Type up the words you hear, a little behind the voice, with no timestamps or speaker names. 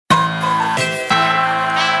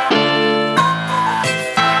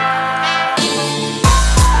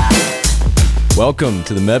Welcome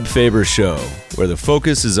to the Meb Faber Show, where the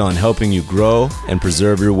focus is on helping you grow and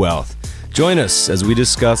preserve your wealth. Join us as we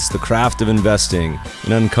discuss the craft of investing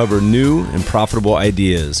and uncover new and profitable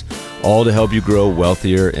ideas, all to help you grow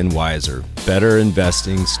wealthier and wiser. Better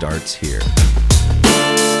investing starts here.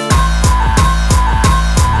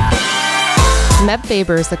 Meb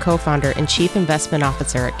Faber is the co-founder and chief investment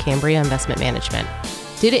officer at Cambria Investment Management.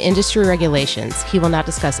 Due to industry regulations, he will not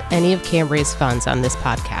discuss any of Cambria's funds on this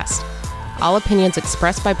podcast. All opinions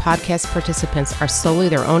expressed by podcast participants are solely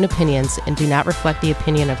their own opinions and do not reflect the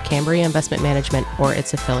opinion of Cambria Investment Management or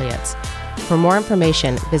its affiliates. For more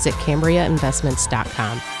information, visit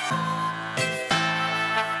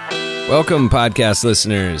CambriaInvestments.com. Welcome, podcast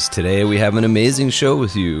listeners. Today we have an amazing show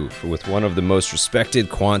with you with one of the most respected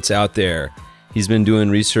quants out there. He's been doing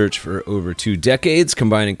research for over 2 decades,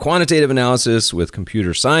 combining quantitative analysis with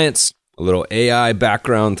computer science, a little AI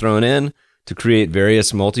background thrown in, to create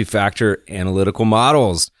various multi-factor analytical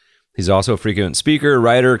models. He's also a frequent speaker,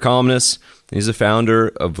 writer, columnist. He's the founder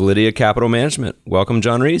of Validea Capital Management. Welcome,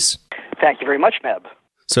 John Reese. Thank you very much, Meb.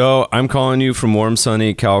 So I'm calling you from warm,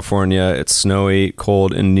 sunny California. It's snowy,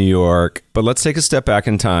 cold in New York. But let's take a step back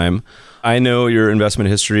in time. I know your investment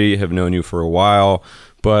history, have known you for a while,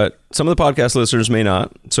 but some of the podcast listeners may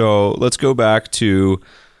not. So let's go back to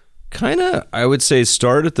I would say,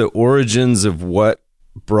 start at the origins of what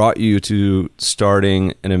brought you to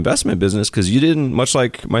starting an investment business, because you didn't, much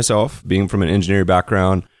like myself, being from an engineering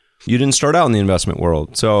background, you didn't start out in the investment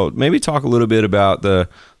world. So maybe talk a little bit about the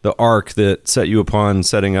arc that set you upon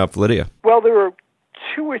setting up Validea. Well, there were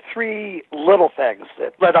 2 or 3 little things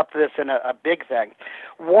that led up to this and a big thing.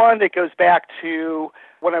 One that goes back to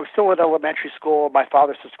when I was still in elementary school. My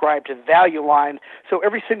father subscribed to Value Line, so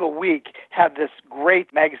every single week had this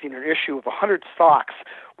great magazine or issue of 100 stocks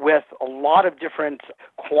with a lot of different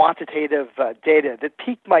quantitative data that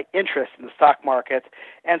piqued my interest in the stock market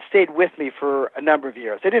and stayed with me for a number of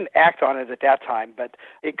years. I didn't act on it at that time, but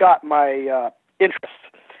it got my interest.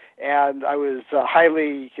 And I was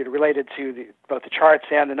highly related to both the charts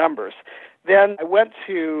and the numbers. Then I went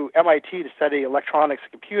to MIT to study electronics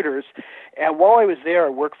and computers, and while I was there, I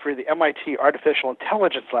worked for the MIT Artificial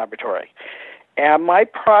Intelligence Laboratory. And my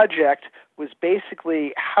project was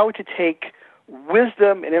basically how to take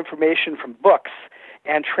wisdom and information from books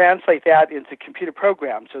and translate that into computer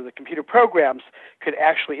programs so the computer programs could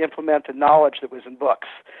actually implement the knowledge that was in books.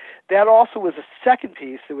 That also was a second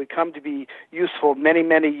piece that would come to be useful many,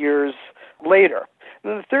 many years later.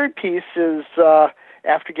 And then the third piece is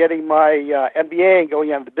after getting my MBA and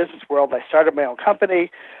going out into the business world, I started my own company,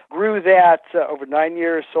 grew that over 9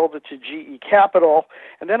 years, sold it to GE Capital,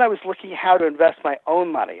 and then I was looking how to invest my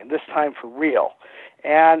own money, and this time for real.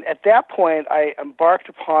 And at that point, I embarked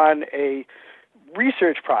upon a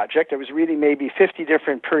research project. I was reading maybe 50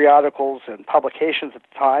 different periodicals and publications at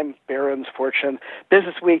the time, Barron's, Fortune,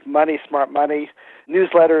 Business Week, Money, Smart Money,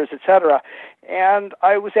 newsletters, etc. And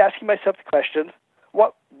I was asking myself the question,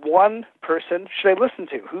 what one person should I listen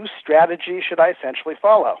to? Whose strategy should I essentially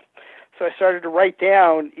follow? So I started to write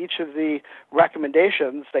down each of the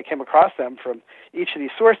recommendations that came across them from each of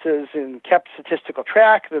these sources and kept statistical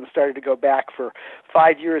track, then started to go back for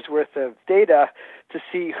 5 years' worth of data to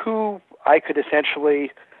see who I could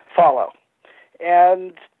essentially follow.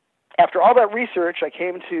 And after all that research, I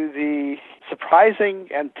came to the surprising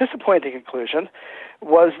and disappointing conclusion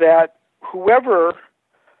was that whoever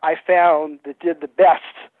I found that did the best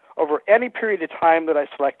over any period of time that I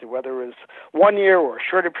selected, whether it was 1 year or a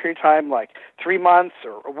shorter period of time, like 3 months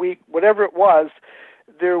or a week, whatever it was,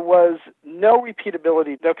 there was no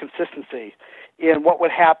repeatability, no consistency in what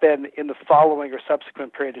would happen in the following or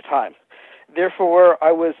subsequent period of time. Therefore,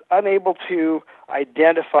 I was unable to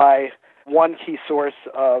identify one key source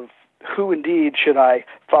of who indeed should I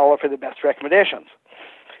follow for the best recommendations.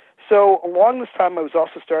 So along this time, I was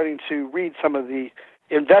also starting to read some of the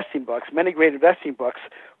investing books, many great investing books,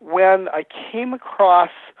 when I came across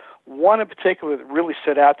one in particular that really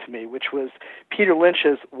stood out to me, which was Peter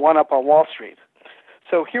Lynch's One Up on Wall Street.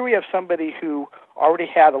 So here we have somebody who already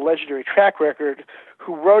had a legendary track record,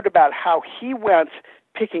 who wrote about how he went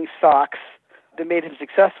picking stocks that made him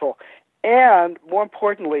successful. And more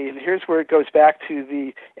importantly, and here's where it goes back to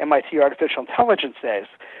the MIT artificial intelligence days,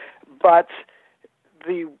 but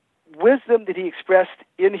the wisdom that he expressed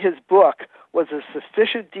in his book was of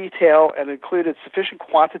sufficient detail and included sufficient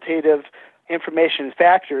quantitative information and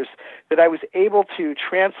factors that I was able to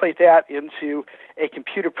translate that into a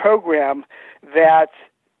computer program that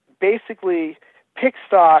basically picked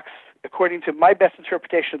stocks according to my best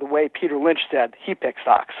interpretation of the way Peter Lynch said he picked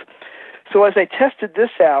stocks. So as I tested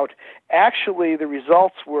this out, actually the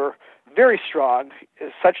results were very strong,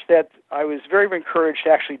 such that I was very, very encouraged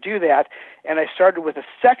to actually do that. And I started with a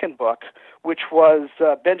second book, which was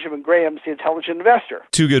Benjamin Graham's The Intelligent Investor.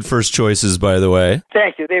 Two good first choices, by the way.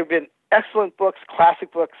 Thank you. They've been excellent books,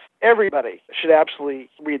 classic books. Everybody should absolutely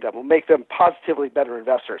read them. Will make them positively better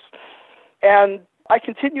investors. And I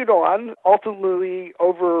continued on. Ultimately,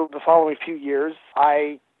 over the following few years,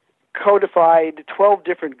 I codified 12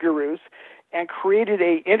 different gurus and created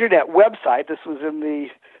an internet website. This was in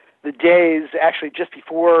the days, actually just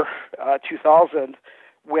before 2000,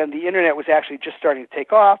 when the internet was actually just starting to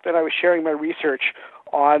take off, and I was sharing my research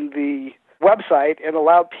on the website and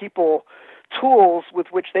allowed people tools with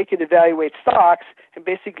which they could evaluate stocks and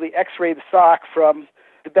basically x-ray the stock from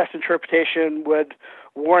the best interpretation. Would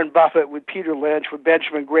Warren Buffett, would Peter Lynch, would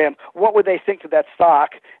Benjamin Graham, what would they think of that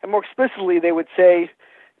stock? And more explicitly, they would say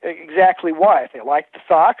exactly why. If they liked the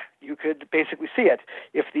stock, you could basically see it.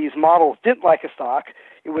 If these models didn't like a stock,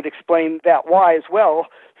 it would explain that why as well,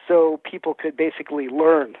 so people could basically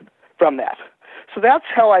learn from that. So that's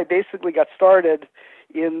how I basically got started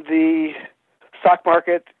in the stock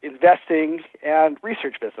market, investing, and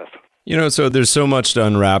research business. So there's so much to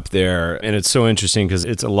unwrap there, and it's so interesting because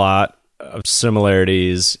it's a lot of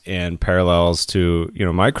similarities and parallels to,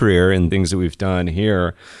 my career and things that we've done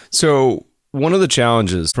here. So one of the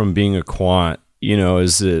challenges from being a quant,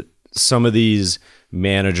 is that some of these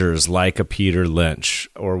managers like a Peter Lynch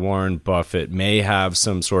or Warren Buffett may have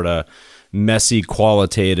some sort of messy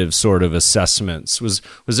qualitative sort of assessments. Was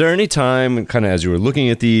there any time kind of as you were looking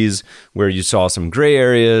at these where you saw some gray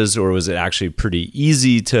areas, or was it actually pretty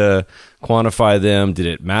easy to quantify them? Did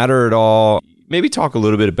it matter at all? Maybe talk a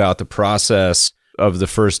little bit about the process of the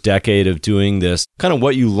first decade of doing this, kind of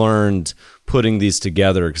what you learned putting these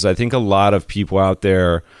together, because I think a lot of people out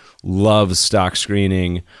there love stock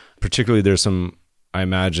screening. Particularly, there's some, I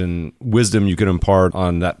imagine, wisdom you could impart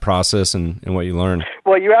on that process and what you learned.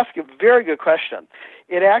 Well, you ask a very good question.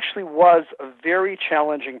 It actually was a very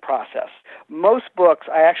challenging process. Most books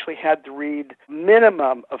I actually had to read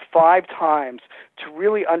minimum of 5 times to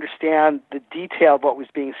really understand the detail of what was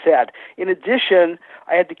being said. In addition,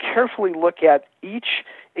 I had to carefully look at each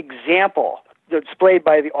example displayed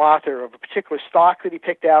by the author of a particular stock that he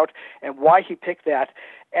picked out and why he picked that,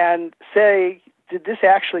 and say, did this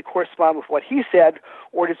actually correspond with what he said,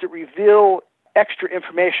 or does it reveal extra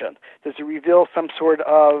information? Does it reveal some sort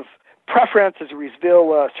of preference? Does it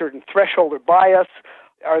reveal a certain threshold or bias?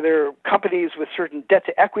 Are there companies with certain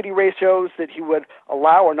debt-to-equity ratios that he would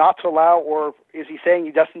allow or not to allow, or is he saying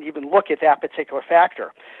he doesn't even look at that particular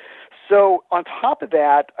factor? So on top of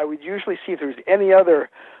that, I would usually see if there's any other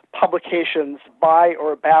publications by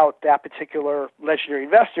or about that particular legendary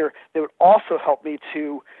investor that would also help me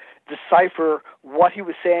to decipher what he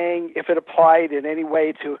was saying, if it applied in any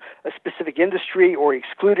way to a specific industry or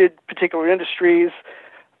excluded particular industries.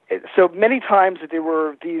 So many times that there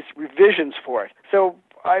were these revisions for it. So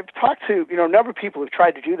I've talked to a number of people who've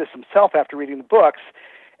tried to do this themselves after reading the books,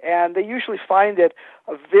 and they usually find it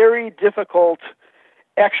a very difficult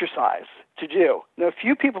exercise to do. Now, a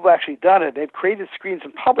few people have actually done it. They've created screens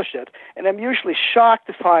and published it, and I'm usually shocked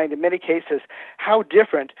to find, in many cases, how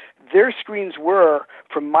different their screens were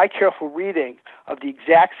from my careful reading of the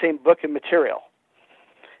exact same book and material.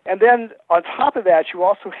 And then, on top of that, you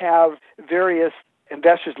also have various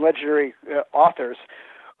investors, legendary authors,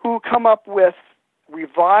 who come up with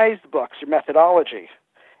revised books or methodology.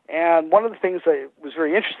 And one of the things that was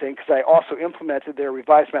very interesting, because I also implemented their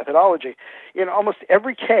revised methodology, in almost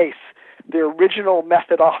every case, their original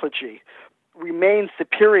methodology remains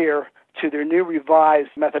superior to their new revised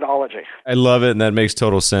methodology. I love it, and that makes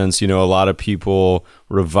total sense. A lot of people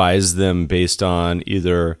revise them based on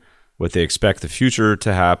either what they expect the future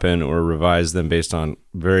to happen or revise them based on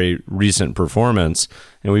very recent performance.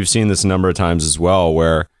 And we've seen this a number of times as well,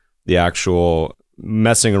 where the actual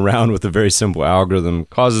messing around with a very simple algorithm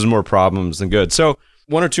causes more problems than good. So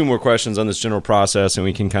 1 or 2 more questions on this general process, and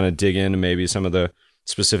we can kind of dig into maybe some of the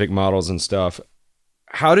specific models and stuff.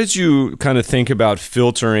 How did you kind of think about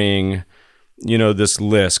filtering, this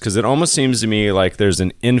list? Because it almost seems to me like there's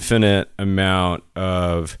an infinite amount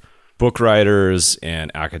of book writers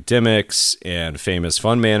and academics and famous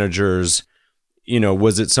fund managers.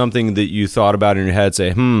 Was it something that you thought about in your head,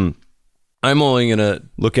 say, I'm only going to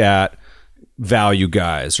look at value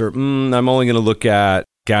guys, or I'm only going to look at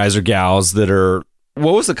guys or gals that are,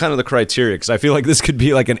 what was the kind of the criteria? Because I feel like this could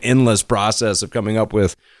be like an endless process of coming up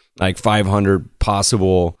with like 500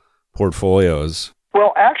 possible portfolios.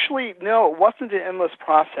 Well, actually, no, it wasn't an endless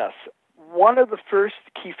process. One of the first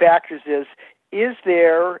key factors is is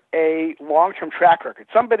there a long-term track record?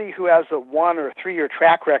 Somebody who has a 1 or 3 year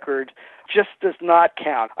track record just does not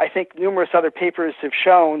count. I think numerous other papers have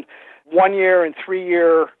shown 1 year and 3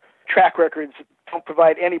 year track records don't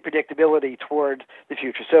provide any predictability toward the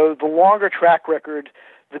future. So the longer track record,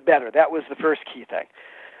 the better. That was the first key thing.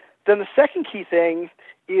 Then the second key thing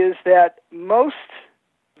is that most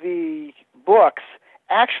the books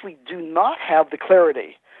actually do not have the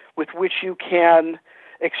clarity with which you can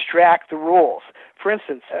extract the rules. For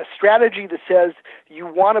instance, a strategy that says you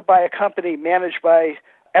want to buy a company managed by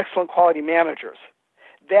excellent quality managers,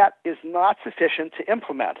 that is not sufficient to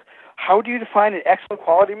implement. How do you define an excellent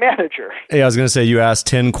quality manager? Hey, I was going to say, you asked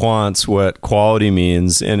 10 quants what quality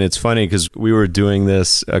means, and it's funny because we were doing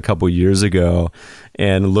this a couple years ago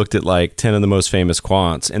and looked at like 10 of the most famous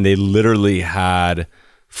quants, and they literally had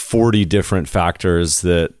 40 different factors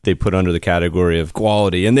that they put under the category of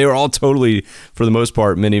quality, and they were all totally, for the most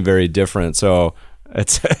part, many very different. So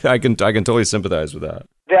it's I can totally sympathize with that.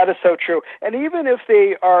 That is so true. And even if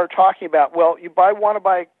they are talking about, well, you want to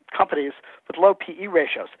buy companies with low PE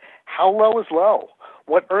ratios, how low is low?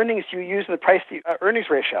 What earnings do you use in the price to earnings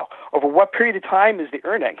ratio? Over what period of time is the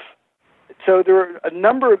earnings? So there are a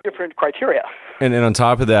number of different criteria. And on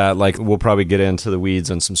top of that, like, we'll probably get into the weeds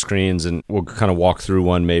on some screens, and we'll kind of walk through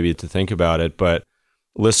one maybe to think about it. But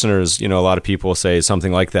listeners, a lot of people say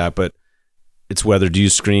something like that, but it's whether do you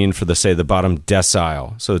screen for the bottom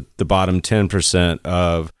decile, so the bottom 10%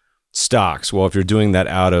 of stocks. Well, if you're doing that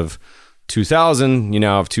out of 2,000, you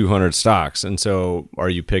now have 200 stocks. And so are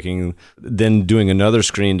you then doing another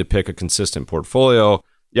screen to pick a consistent portfolio,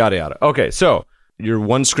 yada, yada. Okay, so your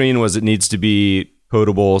one screen was it needs to be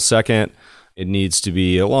codable. Second, it needs to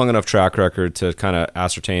be a long enough track record to kind of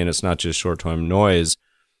ascertain it's not just short-term noise.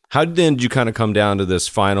 How then did you kind of come down to this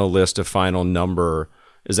final list, a final number?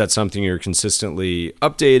 Is that something you're consistently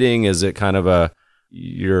updating? Is it kind of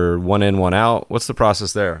you're one in, one out? What's the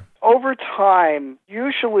process there? Over time,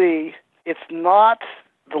 usually it's not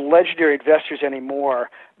the legendary investors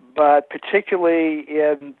anymore, but particularly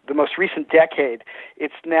in the most recent decade,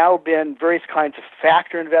 it's now been various kinds of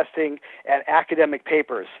factor investing and academic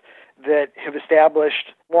papers that have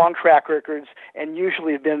established long track records and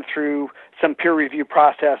usually have been through some peer review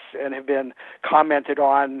process and have been commented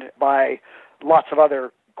on by lots of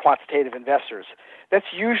other quantitative investors. That's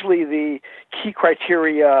usually the key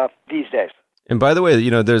criteria these days. And by the way,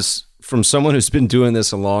 there's, from someone who's been doing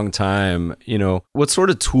this a long time, what sort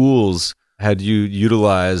of tools had you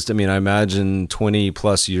utilized? I mean, I imagine 20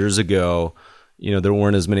 plus years ago, there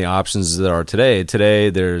weren't as many options as there are today. Today,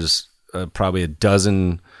 there's probably a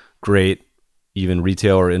dozen great, even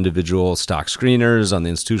retail or individual stock screeners. On the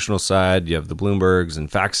institutional side, you have the Bloombergs and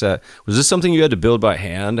FactSet. Was this something you had to build by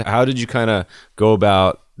hand? How did you kind of go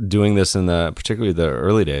about doing this in particularly the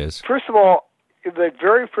early days? First of all, the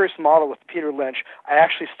very first model with Peter Lynch, I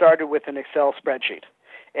actually started with an Excel spreadsheet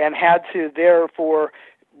and had to therefore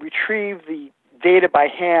retrieve the data by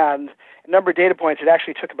hand. A number of data points, it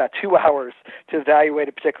actually took about 2 hours to evaluate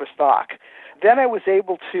a particular stock. Then I was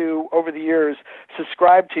able to, over the years,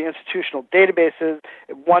 subscribe to institutional databases.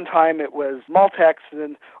 At one time it was Multex, and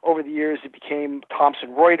then over the years it became Thomson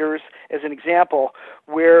Reuters, as an example,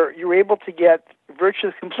 where you're able to get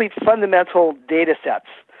virtually complete fundamental data sets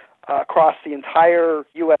across the entire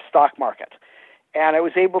U.S. stock market. And I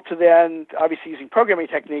was able to then, obviously using programming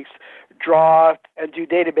techniques, draw and do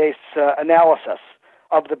database analysis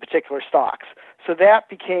of the particular stocks. So that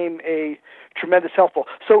became a tremendous helpful.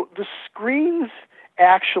 So the screens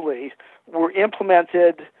actually were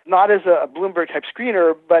implemented not as a Bloomberg type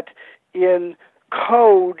screener, but in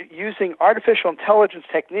code using artificial intelligence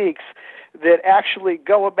techniques that actually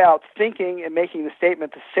go about thinking and making the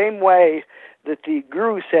statement the same way that the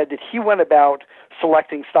guru said that he went about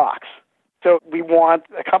selecting stocks. So we want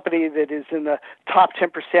a company that is in the top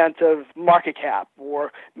 10% of market cap,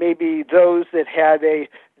 or maybe those that had a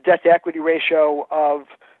debt-to-equity ratio of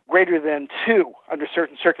greater than 2 under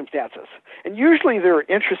certain circumstances. And usually there are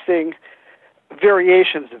interesting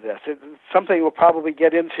variations of this. It's something we'll probably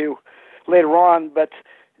get into later on, but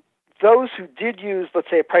those who did use, let's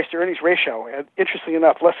say, a price-to-earnings ratio, and interestingly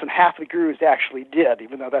enough, less than half of the gurus actually did,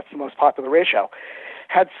 even though that's the most popular ratio,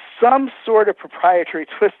 had some sort of proprietary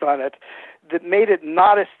twist on it that made it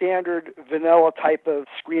not a standard vanilla type of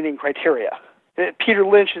screening criteria. Peter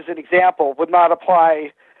Lynch, as an example, would not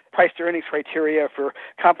apply price-to-earnings criteria for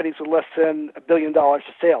companies with less than $1 billion of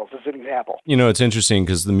sales, as an example. It's interesting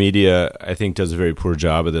because the media, I think, does a very poor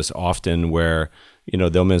job of this often, where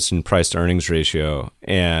they'll mention price to earnings ratio.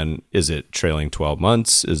 And is it trailing 12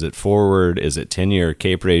 months? Is it forward? Is it 10-year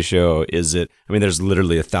CAPE ratio? There's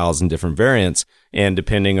literally 1,000 different variants. And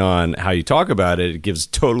depending on how you talk about it, it gives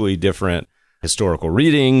totally different historical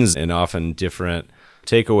readings and often different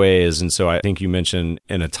takeaways. And so I think you mentioned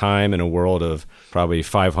in a world of probably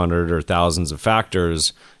 500 or thousands of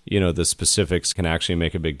factors, the specifics can actually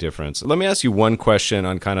make a big difference. Let me ask you one question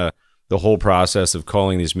on kind of the whole process of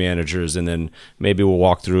calling these managers, and then maybe we'll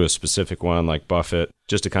walk through a specific one like Buffett,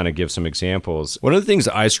 just to kind of give some examples. One of the things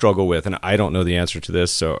I struggle with, and I don't know the answer to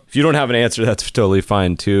this, so if you don't have an answer, that's totally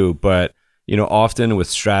fine too. But, often with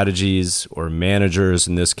strategies or managers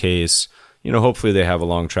in this case, hopefully they have a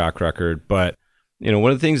long track record. But,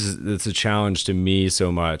 one of the things that's a challenge to me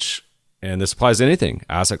so much, and this applies to anything,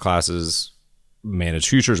 asset classes, managed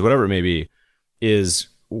futures, whatever it may be, is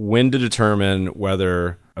when to determine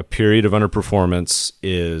whether a period of underperformance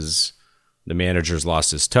is the manager's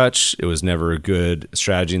lost his touch, it was never a good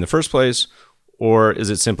strategy in the first place, or is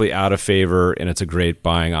it simply out of favor and it's a great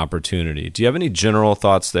buying opportunity? Do you have any general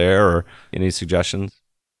thoughts there or any suggestions?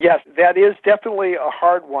 Yes, that is definitely a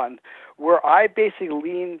hard one. Where I basically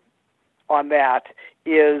lean on that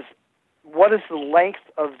is, what is the length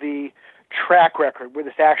of the track record where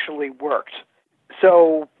this actually worked?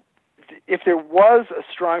 So if there was a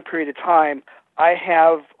strong period of time, I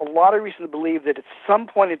have a lot of reason to believe that at some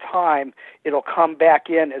point in time, it'll come back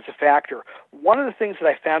in as a factor. One of the things that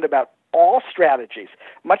I found about all strategies,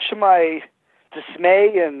 much to my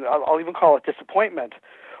dismay and I'll even call it disappointment,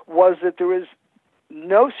 was that there was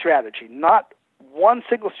no strategy, not one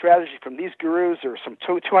single strategy from these gurus or some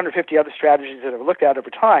 250 other strategies that I've looked at over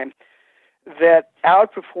time that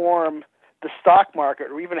outperform the stock market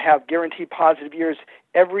or even have guaranteed positive years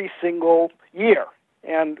every single year.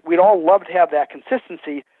 And we'd all love to have that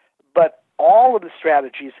consistency, but all of the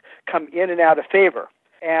strategies come in and out of favor.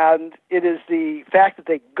 And it is the fact that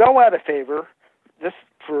they go out of favor, this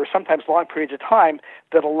for sometimes long periods of time,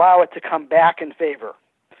 that allow it to come back in favor.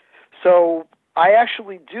 So I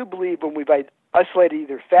actually do believe when we've isolated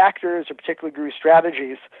either factors or particular guru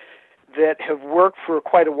strategies that have worked for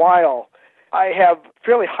quite a while, I have a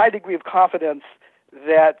fairly high degree of confidence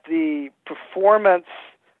that the performance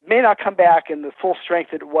may not come back in the full strength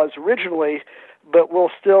that it was originally, but will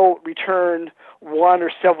still return one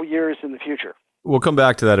or several years in the future. We'll come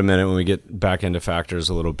back to that in a minute when we get back into factors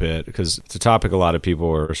a little bit, because it's a topic a lot of people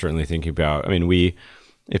are certainly thinking about.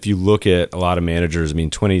 If you look at a lot of managers,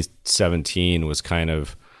 2017 was kind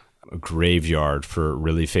of a graveyard for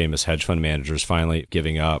really famous hedge fund managers finally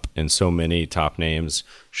giving up. And so many top names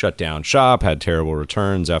shut down shop, had terrible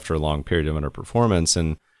returns after a long period of underperformance.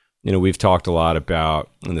 And, we've talked a lot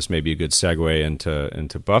about, and this may be a good segue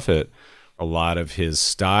into Buffett, a lot of his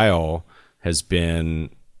style has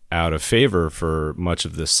been out of favor for much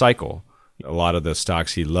of this cycle. A lot of the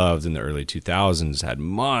stocks he loved in the early 2000s had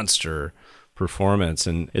monster performance.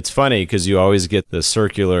 And it's funny because you always get the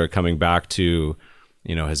circular coming back to,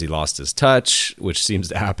 has he lost his touch, which seems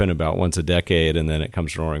to happen about once a decade, and then it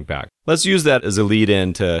comes roaring back. Let's use that as a lead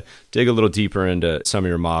in to dig a little deeper into some of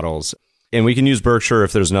your models. And we can use Berkshire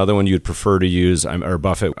if there's another one you'd prefer to use, or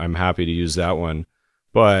Buffett. I'm happy to use that one.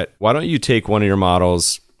 But why don't you take one of your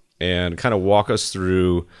models and kind of walk us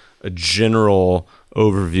through a general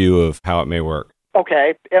overview of how it may work?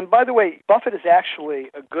 Okay. And by the way, Buffett is actually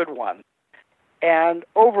a good one. And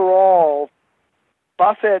overall,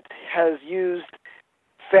 Buffett has used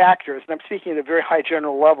factors, and I'm speaking at a very high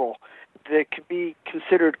general level, that could be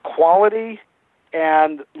considered quality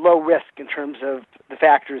and low risk in terms of the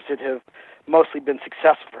factors that have mostly been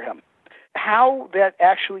successful for him. How that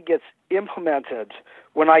actually gets implemented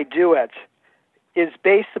when I do it is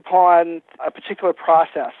based upon a particular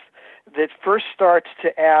process that first starts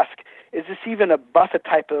to ask, is this even a Buffett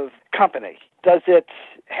type of company? Does it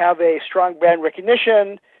have a strong brand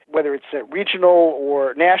recognition, whether it's regional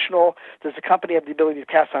or national? Does the company have the ability to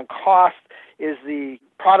pass on cost? Is the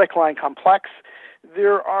product line complex?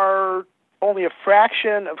 There are only a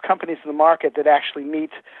fraction of companies in the market that actually meet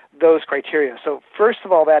those criteria. So first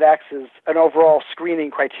of all, that acts as an overall screening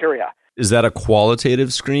criteria. Is that a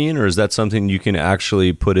qualitative screen, or is that something you can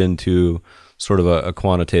actually put into sort of a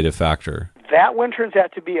quantitative factor? That one turns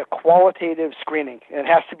out to be a qualitative screening. It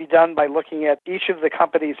has to be done by looking at each of the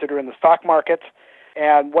companies that are in the stock market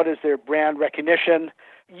and what is their brand recognition.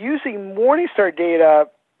 Using Morningstar data,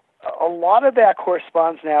 a lot of that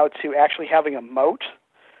corresponds now to actually having a moat.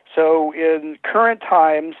 So in current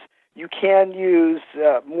times, you can use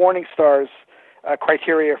Morningstar's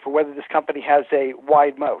criteria for whether this company has a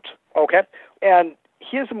wide moat. Okay? And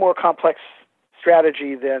here's a more complex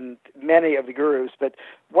strategy than many of the gurus, but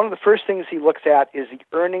one of the first things he looks at is the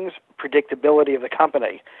earnings predictability of the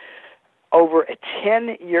company over a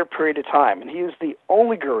 10-year period of time. And he is the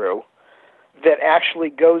only guru that actually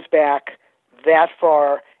goes back that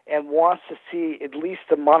far and wants to see at least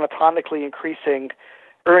the monotonically increasing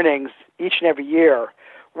earnings each and every year,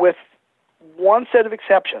 with one set of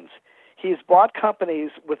exceptions. He's bought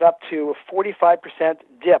companies with up to a 45%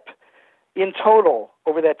 dip in total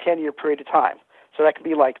over that 10-year period of time. So that could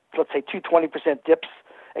be like, let's say, 20% dips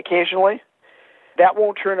occasionally. That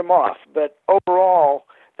won't turn him off. But overall,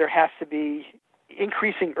 there has to be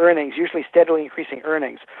increasing earnings, usually steadily increasing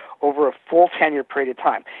earnings, over a full 10-year period of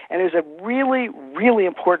time. And there's a really, really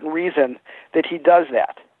important reason that he does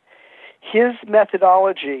that. His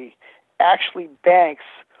methodology actually banks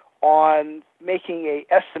on making an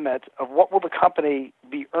estimate of what will the company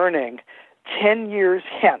be earning 10 years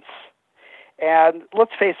hence. And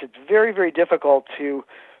let's face it, it's very, very difficult to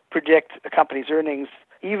predict a company's earnings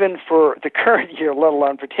even for the current year, let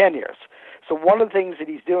alone for 10 years. So one of the things that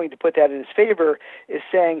he's doing to put that in his favor is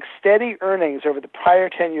saying steady earnings over the prior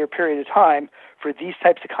 10-year period of time for these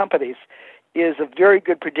types of companies is a very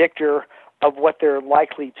good predictor of what they're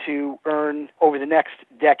likely to earn over the next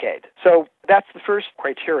decade. So that's the first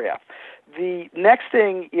criteria. The next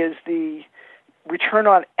thing is the return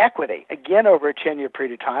on equity, again over a 10-year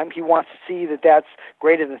period of time. He wants to see that that's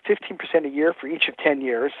greater than 15% a year for each of 10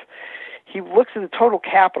 years. He looks at the total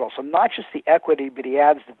capital, so not just the equity, but he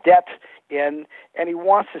adds the debt in, and he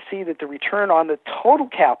wants to see that the return on the total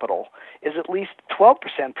capital is at least 12%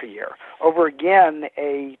 per year over, again,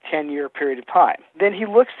 a 10-year period of time. Then he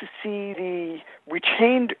looks to see the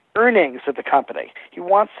retained earnings of the company. He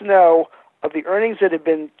wants to know of the earnings that have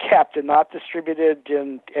been kept and not distributed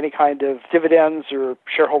in any kind of dividends or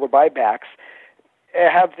shareholder buybacks,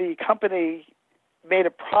 have the company made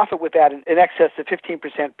a profit with that in excess of 15%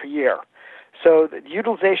 per year. So the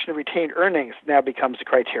utilization of retained earnings now becomes a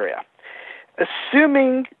criteria.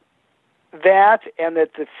 Assuming that and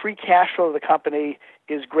that the free cash flow of the company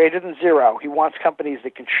is greater than zero, he wants companies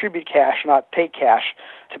that contribute cash, not take cash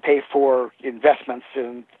to pay for investments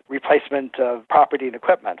and replacement of property and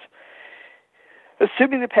equipment.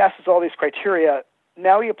 Assuming that passes all these criteria,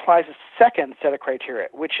 now he applies a second set of criteria,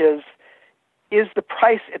 which is the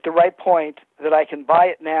price at the right point that I can buy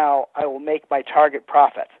it now, I will make my target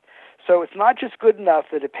profit. So it's not just good enough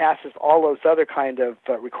that it passes all those other kind of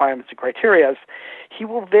requirements and criteria. He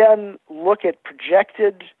will then look at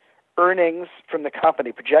projected earnings from the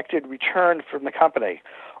company, projected return from the company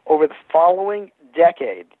over the following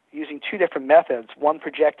decade using two different methods, one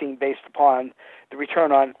projecting based upon the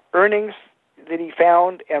return on earnings that he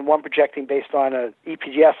found and one projecting based on an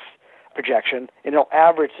EPS projection, and he'll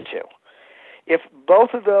average the two. If both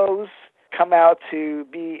of those come out to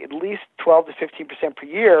be at least 12 to 15% per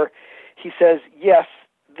year, he says, yes,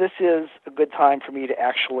 this is a good time for me to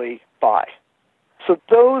actually buy. So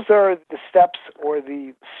those are the steps or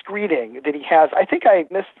the screening that he has. I think I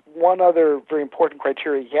missed one other very important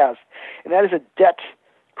criteria he has, and that is a debt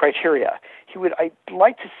criteria. I'd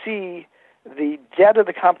like to see the debt of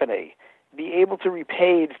the company be able to be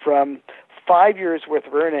repaid from 5 years worth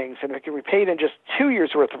of earnings, and if it can be repaid in just 2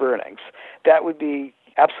 years worth of earnings, that would be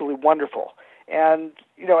absolutely wonderful. And,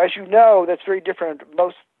 as you know, that's very different.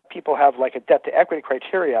 Most people have like a debt to equity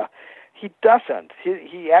criteria. He doesn't.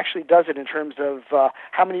 He actually does it in terms of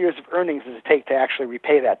how many years of earnings does it take to actually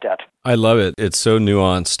repay that debt. I love it. It's so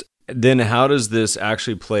nuanced. Then how does this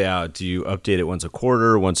actually play out? Do you update it once a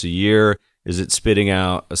quarter, once a year? Is it spitting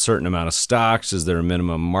out a certain amount of stocks? Is there a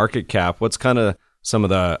minimum market cap? What's kind of some of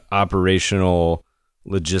the operational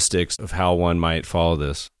logistics of how one might follow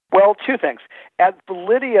this? Well, two things. At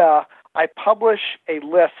Validia, I publish a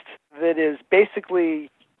list that is basically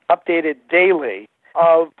updated daily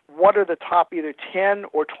of what are the top either 10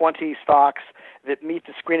 or 20 stocks that meet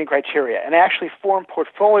the screening criteria, and actually form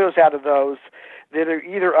portfolios out of those that are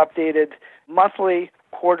either updated monthly,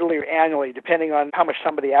 quarterly, or annually, depending on how much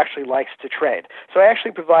somebody actually likes to trade. So I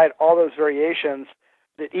actually provide all those variations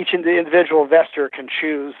that each individual investor can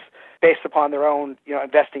choose based upon their own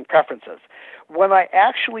investing preferences. When I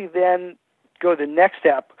actually then go the next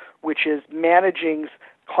step, which is managing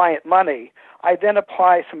client money, I then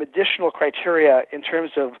apply some additional criteria in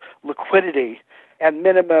terms of liquidity and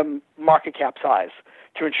minimum market cap size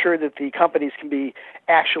to ensure that the companies can be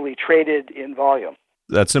actually traded in volume.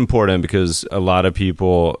 That's important because a lot of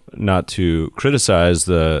people, not to criticize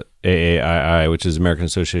the AAII, which is American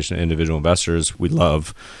Association of Individual Investors, we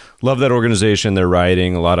love that organization. They're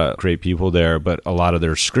writing a lot of great people there, but a lot of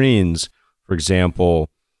their screens, for example,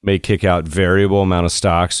 may kick out variable amount of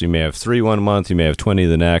stocks. You may have 3 one month, you may have 20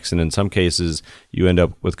 the next, and in some cases, you end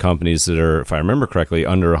up with companies that are, if I remember correctly,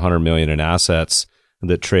 under 100 million in assets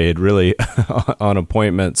that trade really on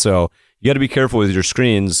appointment. So you got to be careful with your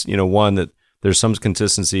screens. One, that there's some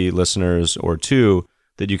consistency, listeners, or two,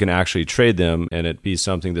 that you can actually trade them and it be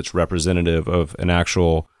something that's representative of an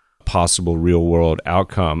actual possible real world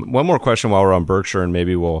outcome. One more question while we're on Berkshire, and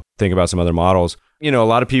maybe we'll think about some other models. A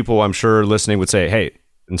lot of people I'm sure listening would say, hey,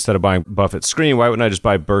 instead of buying Buffett's screen, why wouldn't I just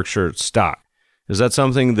buy Berkshire stock? Is that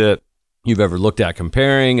something that you've ever looked at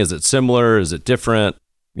comparing? Is it similar? Is it different?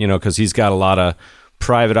 Because he's got a lot of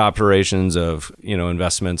private operations of,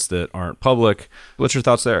 investments that aren't public. What's your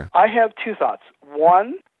thoughts there? I have two thoughts.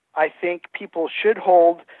 One, I think people should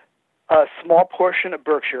hold a small portion of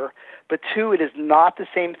Berkshire, but two, it is not the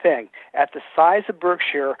same thing. At the size of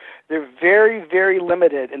Berkshire, they're very, very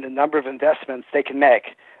limited in the number of investments they can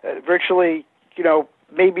make. Virtually,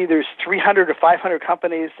 maybe there's 300 or 500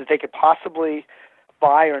 companies that they could possibly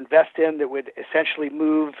buy or invest in that would essentially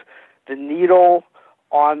move the needle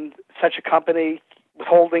on such a company with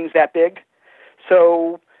holdings that big.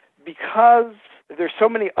 So because there's so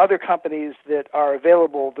many other companies that are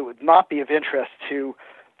available that would not be of interest to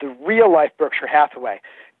the real-life Berkshire Hathaway,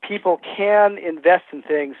 people can invest in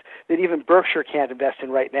things that even Berkshire can't invest in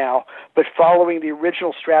right now, but following the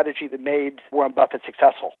original strategy that made Warren Buffett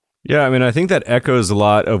successful. Yeah, I think that echoes a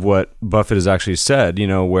lot of what Buffett has actually said,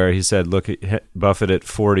 where he said, look at Buffett at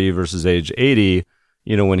 40 versus age 80,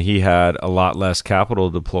 when he had a lot less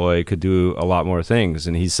capital to deploy, could do a lot more things.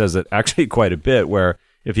 And he says that actually quite a bit, where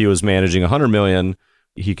if he was managing 100 million,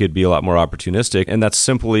 he could be a lot more opportunistic. And that's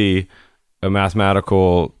simply a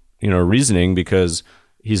mathematical, reasoning, because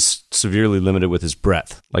he's severely limited with his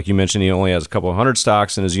breadth. Like you mentioned, he only has a couple of hundred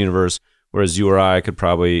stocks in his universe, whereas you or I could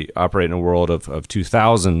probably operate in a world of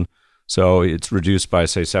 2,000. So it's reduced by,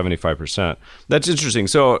 say, 75%. That's interesting.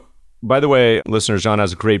 So, by the way, listeners, John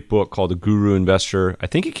has a great book called The Guru Investor. I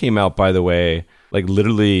think it came out, by the way, like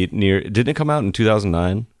literally didn't it come out in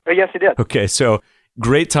 2009? Yes, it did. Okay, so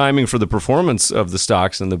great timing for the performance of the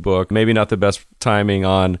stocks in the book. Maybe not the best timing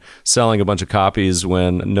on selling a bunch of copies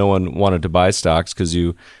when no one wanted to buy stocks, because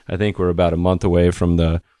I think we're about a month away from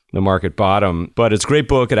the market bottom. But it's a great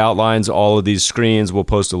book. It outlines all of these screens. We'll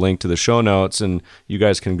post a link to the show notes, and you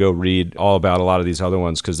guys can go read all about a lot of these other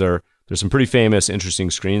ones, because there's some pretty famous, interesting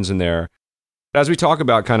screens in there. As we talk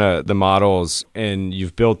about kind of the models, and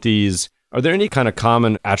you've built these, are there any kind of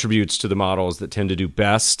common attributes to the models that tend to do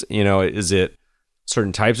best? Is it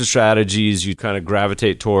certain types of strategies you kind of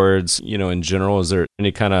gravitate towards, in general? Is there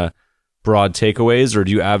any kind of broad takeaways, or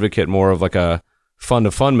do you advocate more of like a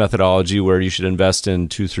fund-to-fund methodology where you should invest in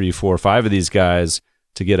 2, 3, 4, 5 of these guys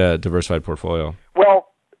to get a diversified portfolio? Well,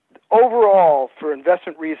 overall, for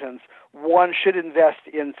investment reasons, one should invest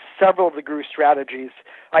in several of the Guru strategies.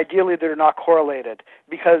 Ideally, they're not correlated,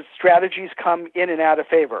 because strategies come in and out of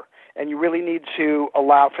favor, and you really need to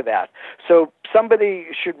allow for that. So somebody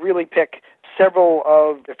should really pick several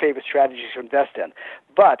of their favorite strategies to invest in.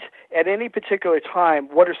 But at any particular time,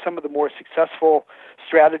 what are some of the more successful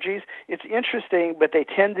strategies? It's interesting, but they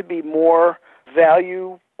tend to be more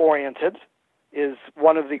value-oriented, is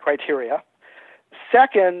one of the criteria.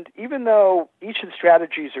 Second, even though each of the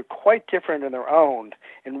strategies are quite different in their own,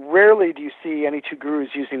 and rarely do you see any two gurus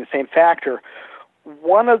using the same factor,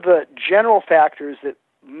 one of the general factors that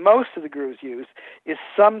most of the gurus use is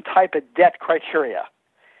some type of debt criteria.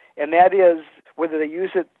 And that is whether they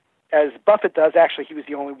use it as Buffett does. Actually, he was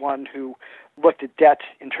the only one who looked at debt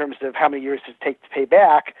in terms of how many years does it take to pay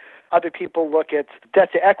back. Other people look at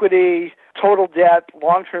debt to equity, total debt,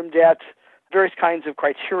 long-term debt, various kinds of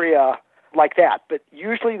criteria like that. But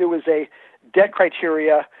usually there was a debt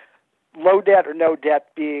criteria, low debt or no debt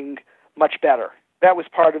being much better. That was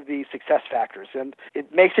part of the success factors. And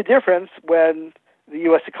it makes a difference when the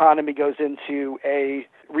U.S. economy goes into a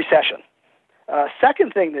recession.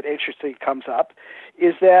 Second thing that interestingly comes up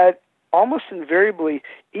is that almost invariably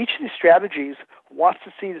each of these strategies wants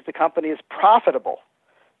to see that the company is profitable.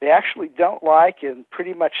 They actually don't like and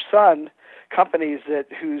pretty much shun companies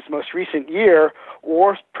whose most recent year,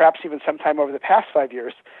 or perhaps even sometime over the past 5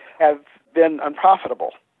 years, have been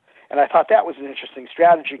unprofitable. And I thought that was an interesting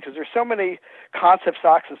strategy, because there's so many concept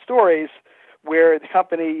stocks and stories where the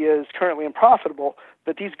company is currently unprofitable,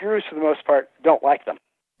 but these gurus, for the most part, don't like them.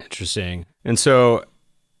 Interesting. And so,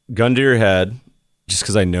 gun to your head, just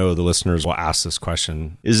because I know the listeners will ask this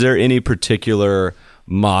question, is there any particular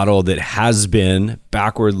model that has been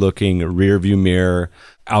backward-looking, rear-view mirror,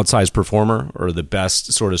 outsized performer, or the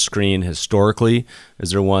best sort of screen historically? Is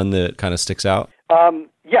there one that kind of sticks out?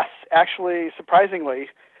 Yes. Actually, surprisingly,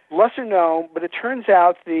 lesser known, but it turns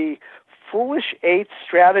out the Foolish Eight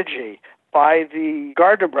strategy by the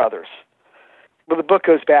Gardner brothers. Well, the book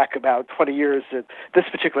goes back about 20 years at this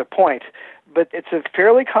particular point, but it's a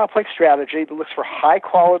fairly complex strategy that looks for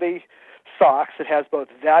high-quality stocks that has both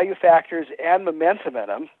value factors and momentum in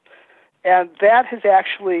them, and that has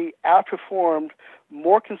actually outperformed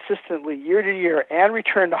more consistently year to year and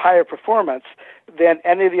returned to higher performance than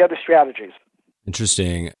any of the other strategies.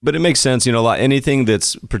 Interesting. But it makes sense, anything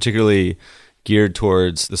that's particularly geared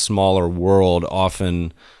towards the smaller world,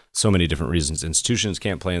 often so many different reasons. Institutions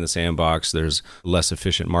can't play in the sandbox. There's less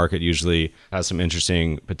efficient market, usually has some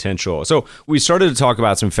interesting potential. So we started to talk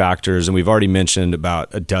about some factors, and we've already mentioned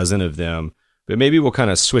about a dozen of them, but maybe we'll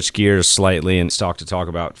kind of switch gears slightly and talk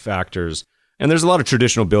about factors. And there's a lot of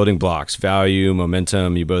traditional building blocks, value,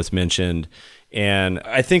 momentum, you both mentioned. And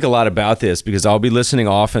I think a lot about this because I'll be listening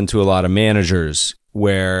often to a lot of managers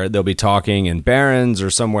where they'll be talking in Barron's or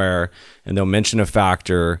somewhere, and they'll mention a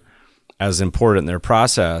factor as important in their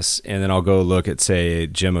process. And then I'll go look at, say,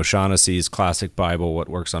 Jim O'Shaughnessy's classic Bible, What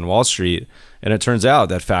Works on Wall Street. And it turns out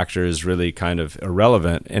that factor is really kind of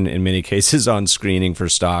irrelevant and in many cases on screening for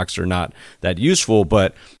stocks or not that useful.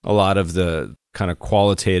 But a lot of the kind of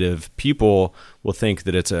qualitative people will think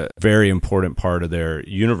that it's a very important part of their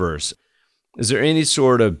universe. Is there any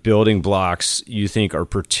sort of building blocks you think are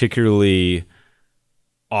particularly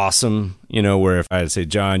awesome? Where if I'd say,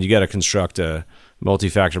 John, you got to construct a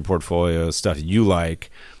multi-factor portfolio, stuff you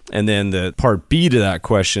like. And then the part B to that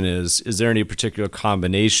question is there any particular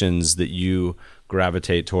combinations that you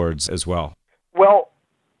gravitate towards as well? Well,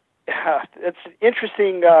 it's an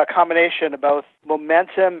interesting combination of both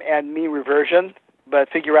momentum and mean reversion, but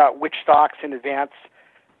figure out which stocks in advance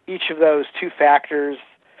each of those two factors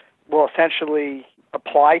will essentially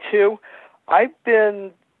apply to. I've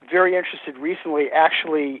been very interested recently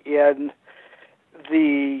actually in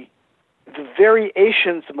the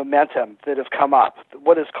variations of momentum that have come up.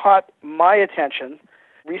 What has caught my attention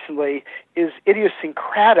recently is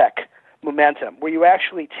idiosyncratic momentum, where you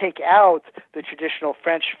actually take out the traditional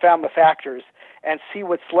French family factors and see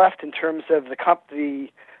what's left in terms of the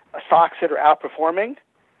stocks that are outperforming,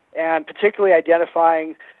 and particularly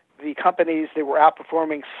identifying the companies that were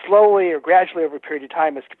outperforming slowly or gradually over a period of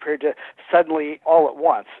time as compared to suddenly all at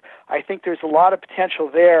once. I think there's a lot of potential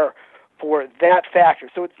there for that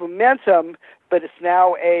factor. So it's momentum, but it's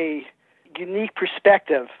now a unique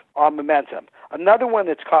perspective on momentum. Another one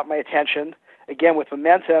that's caught my attention, again with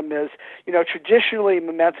momentum, is, traditionally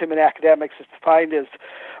momentum in academics is defined as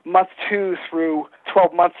month 2 through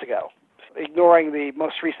 12 months ago, ignoring the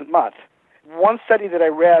most recent month. One study that I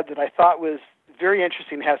read that I thought was very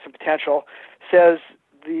interesting and has some potential says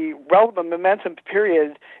the relevant momentum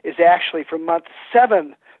period is actually from month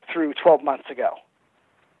 7 through 12 months ago.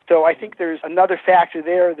 So I think there's another factor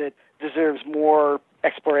there that deserves more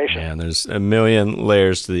exploration. Man, there's a million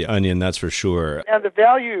layers to the onion, that's for sure. And the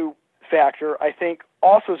value factor, I think,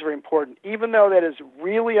 also is very important, even though that has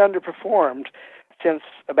really underperformed since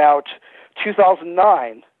about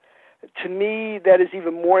 2009. To me, that is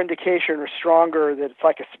even more indication or stronger that it's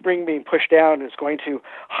like a spring being pushed down and it's going to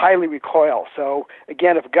highly recoil. So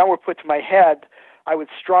again, if a gun were put to my head, I would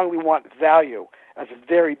strongly want value as a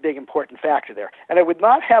very big important factor there. And I would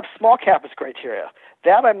not have small cap as criteria.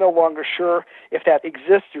 That I'm no longer sure if that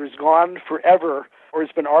exists or is gone forever or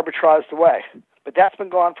has been arbitraged away. But that's been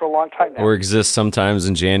gone for a long time now. Or exists sometimes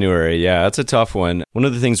in January. Yeah, that's a tough one. One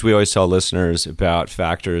of the things we always tell listeners about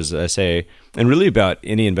factors, I say, and really about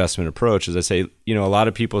any investment approach, is I say, a lot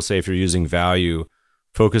of people say if you're using value,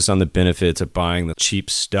 focus on the benefits of buying the cheap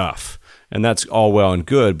stuff. And that's all well and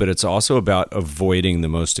good, but it's also about avoiding the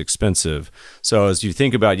most expensive. So as you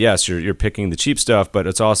think about, yes, you're picking the cheap stuff, but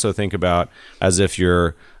it's also think about as if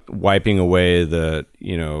you're wiping away the,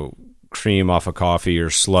 cream off a coffee or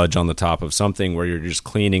sludge on the top of something, where you're just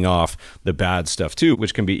cleaning off the bad stuff too,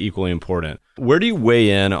 which can be equally important. Where do you weigh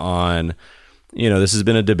in on, this has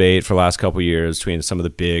been a debate for the last couple of years between some of the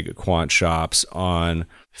big quant shops on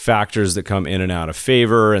factors that come in and out of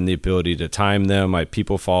favor and the ability to time them. Like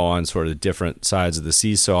people fall on sort of different sides of the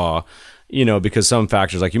seesaw, because some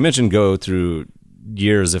factors, like you mentioned, go through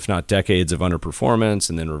years, if not decades of underperformance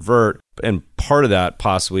and then revert. And part of that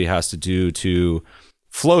possibly has to do to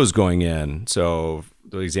flows going in. So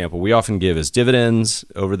the example we often give is dividends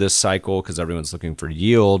over this cycle because everyone's looking for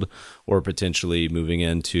yield or potentially moving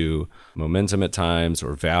into momentum at times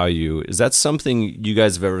or value. Is that something you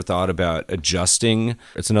guys have ever thought about adjusting?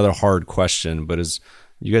 It's another hard question, but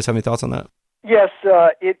you guys have any thoughts on that? Yes,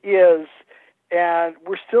 it is. And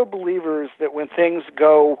we're still believers that when things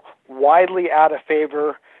go widely out of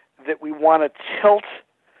favor, that we want to tilt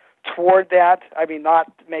toward that. I mean,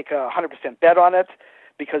 not make a 100% bet on it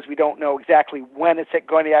because we don't know exactly when it's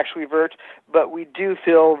going to actually revert, but we do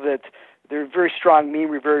feel that there are very strong mean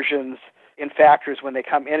reversions in factors when they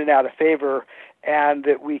come in and out of favor, and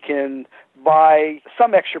that we can buy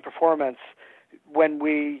some extra performance when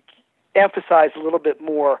we emphasize a little bit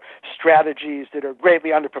more strategies that are greatly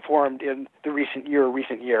underperformed in the recent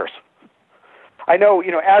years. I know,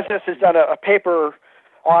 Asness has done a paper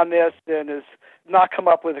on this and has not come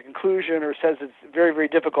up with a conclusion or says it's very, very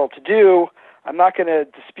difficult to do. I'm not going to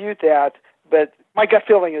dispute that, but my gut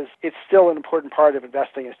feeling is it's still an important part of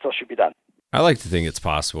investing and still should be done. I like to think it's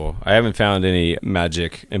possible. I haven't found any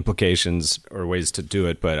magic implications or ways to do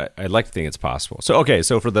it, but I'd like to think it's possible.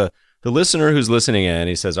 So for the listener who's listening in,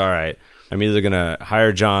 he says, all right, I'm either going to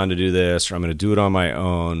hire John to do this or I'm going to do it on my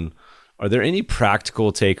own. Are there any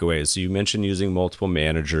practical takeaways? So you mentioned using multiple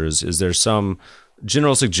managers. Is there some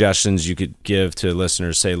general suggestions you could give to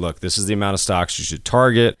listeners? Say, look, this is the amount of stocks you should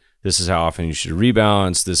target. This is how often you should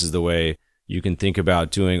rebalance. This is the way you can think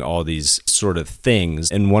about doing all these sort of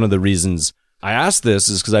things. And one of the reasons I asked this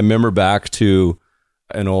is because I remember back to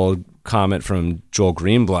an old comment from Joel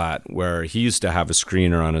Greenblatt where he used to have a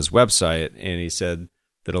screener on his website, and he said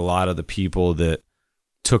that a lot of the people that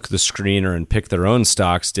took the screener and picked their own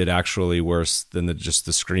stocks did actually worse than just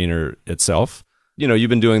the screener itself. You've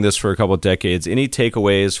been doing this for a couple of decades. Any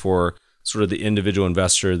takeaways for sort of the individual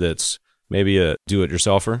investor that's maybe a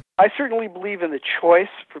do-it-yourselfer? I certainly believe in the choice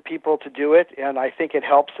for people to do it, and I think it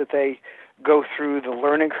helps that they go through the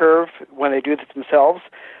learning curve when they do this themselves.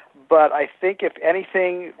 But I think, if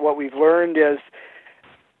anything, what we've learned is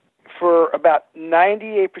for about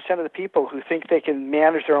 98% of the people who think they can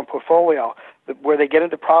manage their own portfolio, where they get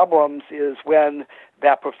into problems is when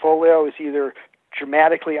that portfolio is either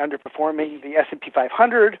dramatically underperforming the S&P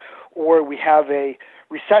 500 or we have a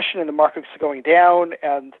recession and the market's going down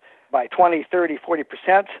and by 20, 30,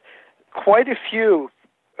 40%. Quite a few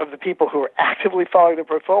of the people who are actively following the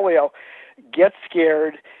portfolio get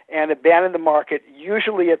scared and abandon the market,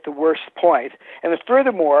 usually at the worst point. And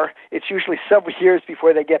furthermore, it's usually several years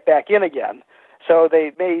before they get back in again. So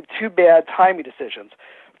they made two bad timing decisions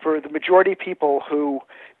for the majority of people who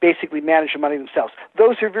basically manage their money themselves.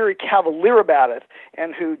 Those who are very cavalier about it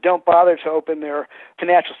and who don't bother to open their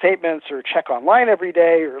financial statements or check online every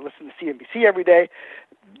day or listen to CNBC every day,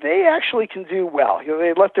 they actually can do well.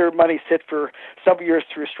 They let their money sit for several years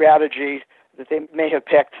through a strategy that they may have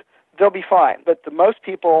picked. They'll be fine. But the most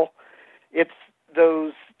people, it's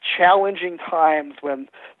those challenging times when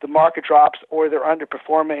the market drops or they're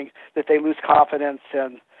underperforming that they lose confidence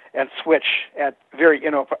and switch at very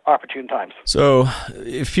inopportune times. So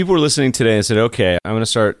if people were listening today and said, okay, I'm going to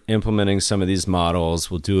start implementing some of these models,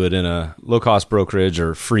 we'll do it in a low-cost brokerage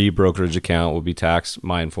or free brokerage account, we'll be tax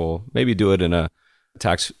mindful, maybe do it in a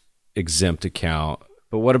tax-exempt account.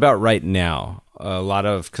 But what about right now? A lot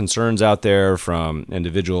of concerns out there from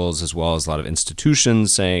individuals as well as a lot of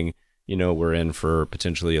institutions saying, we're in for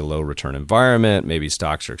potentially a low return environment. Maybe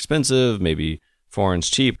stocks are expensive. Maybe foreign's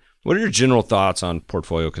cheap. What are your general thoughts on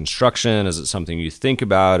portfolio construction? Is it something you think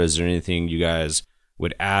about? Is there anything you guys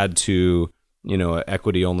would add to, an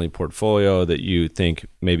equity-only portfolio that you think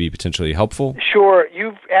may be potentially helpful? Sure.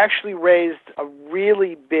 You've actually raised a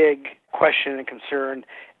really big question and concern,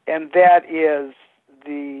 and that is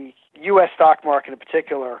the U.S. stock market in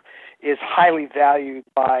particular is highly valued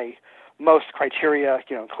by most criteria,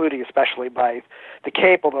 including especially by the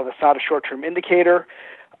CAPE, although that's not a short-term indicator.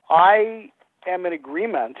 I am in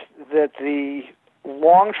agreement that the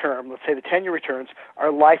long-term, let's say the 10-year returns,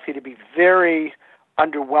 are likely to be very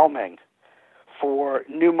underwhelming for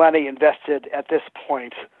new money invested at this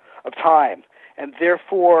point of time. And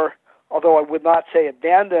therefore, although I would not say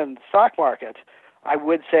abandon the stock market, I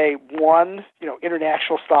would say, one,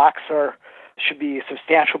 international stocks should be a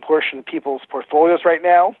substantial portion of people's portfolios right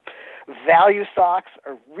now. Value stocks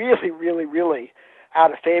are really, really, really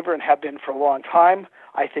out of favor and have been for a long time.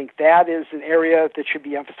 I think that is an area that should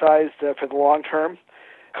be emphasized for the long term.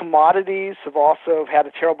 Commodities have also had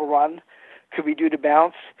a terrible run. Could be due to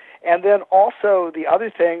bounce. And then also the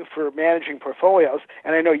other thing for managing portfolios,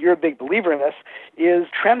 and I know you're a big believer in this, is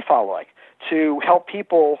trend following to help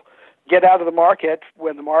people get out of the market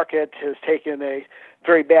when the market has taken a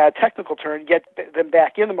very bad technical turn, get them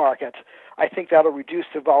back in the market. I think that'll reduce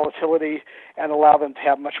the volatility and allow them to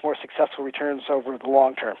have much more successful returns over the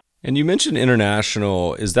long term. And you mentioned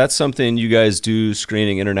international. Is that something you guys do,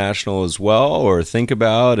 screening international as well, or think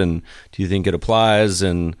about? And do you think it applies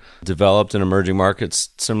in developed and emerging markets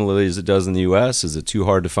similarly as it does in the U.S.? Is it too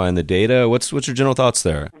hard to find the data? What's your general thoughts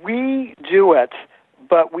there? We do it,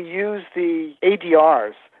 but we use the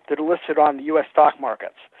ADRs that are listed on the U.S. stock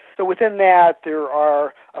markets. So within that, there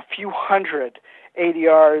are a few hundred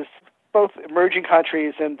ADRs, both emerging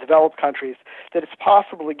countries and developed countries, that it's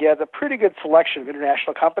possible to get a pretty good selection of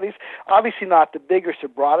international companies. Obviously not the biggest or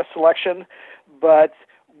broadest selection, but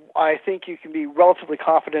I think you can be relatively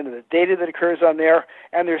confident in the data that occurs on there,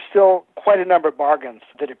 and there's still quite a number of bargains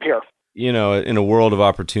that appear. You know, in a world of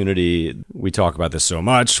opportunity, we talk about this so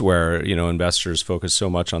much where, you know, investors focus so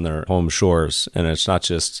much on their home shores. And it's not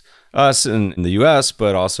just us in the US,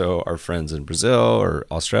 but also our friends in Brazil or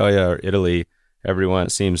Australia or Italy. Everyone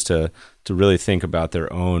seems to really think about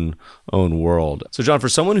their own world. So, John, for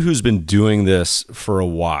someone who's been doing this for a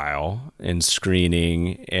while in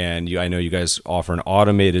screening, and I know you guys offer an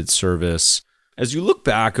automated service, as you look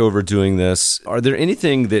back over doing this, are there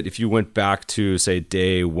anything that if you went back to, say,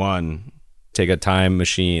 day one, take a time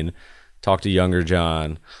machine, talk to younger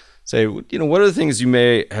John, say, you know, what are the things you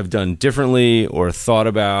may have done differently or thought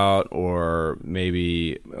about, or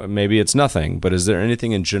maybe it's nothing, but is there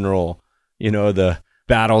anything in general, you know, the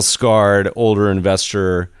battle-scarred older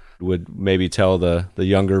investor would maybe tell the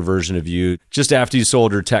younger version of you just after you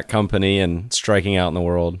sold your tech company and striking out in the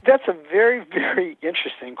world? That's a very, very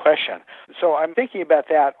interesting question. So I'm thinking about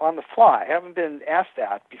that on the fly. I haven't been asked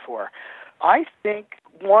that before. I think,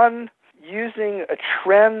 one, using a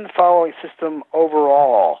trend-following system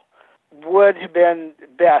overall would have been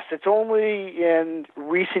best. It's only in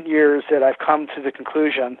recent years that I've come to the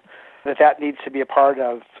conclusion that that needs to be a part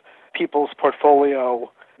of people's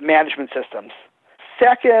portfolio management systems.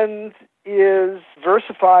 Second is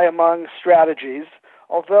diversify among strategies,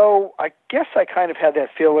 although I guess I kind of had that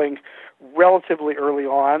feeling relatively early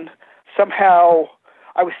on. Somehow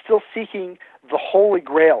I was still seeking the holy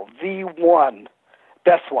grail, the one,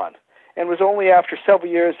 best one. And it was only after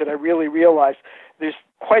several years that I really realized there's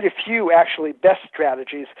quite a few actually best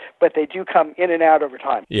strategies, but they do come in and out over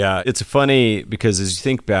time. Yeah, it's funny because as you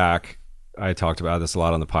think back, I talked about this a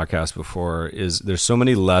lot on the podcast before, is there's so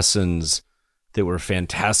many lessons that were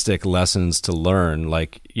fantastic lessons to learn,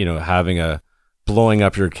 like, you know, blowing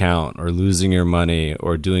up your account or losing your money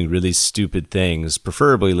or doing really stupid things,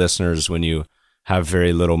 preferably listeners when you have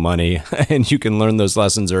very little money and you can learn those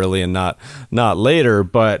lessons early and not later.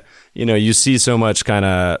 But, you know, you see so much kind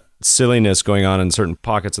of silliness going on in certain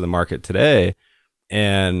pockets of the market today.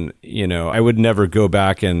 And, you know, I would never go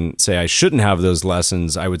back and say I shouldn't have those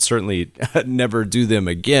lessons. I would certainly never do them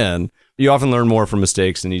again. You often learn more from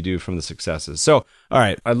mistakes than you do from the successes. So, all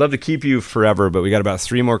right, I'd love to keep you forever, but we got about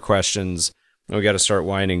 3 more questions. We got to start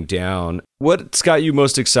winding down. What's got you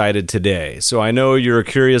most excited today? So I know you're a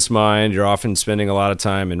curious mind. You're often spending a lot of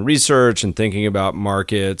time in research and thinking about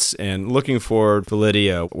markets and looking forward.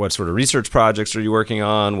 Lydia, what sort of research projects are you working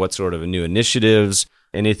on? What sort of new initiatives?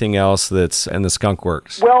 Anything else that's in the skunk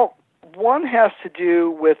works? Well, one has to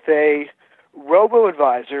do with a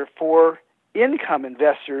robo-advisor for income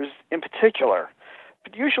investors in particular.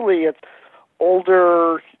 But usually it's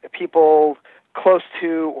older people close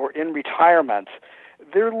to or in retirement.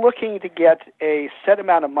 They're looking to get a set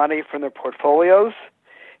amount of money from their portfolios,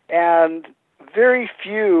 and very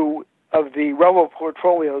few of the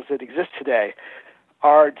robo-portfolios that exist today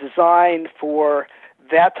are designed for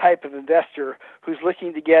that type of investor who's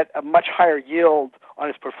looking to get a much higher yield on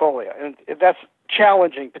his portfolio. And that's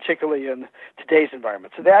challenging, particularly in today's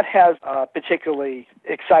environment. So that has particularly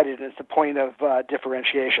excited as a point of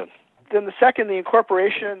differentiation. Then the second, the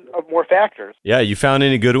incorporation of more factors. Yeah, you found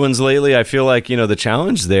any good ones lately? I feel like, you know, the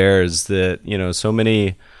challenge there is that, you know, so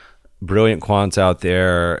many brilliant quants out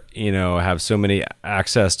there, you know, have so many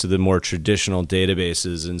access to the more traditional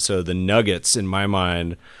databases. And so the nuggets, in my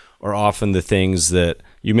mind, are often the things that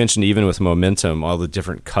you mentioned, even with momentum, all the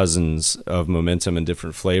different cousins of momentum and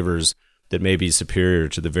different flavors that may be superior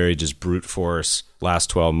to the very just brute force last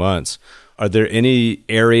 12 months. Are there any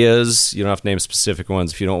areas, you don't have to name specific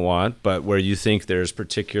ones if you don't want, but where you think there's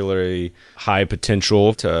particularly high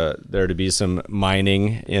potential to there to be some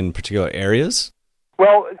mining in particular areas?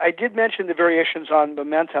 Well, I did mention the variations on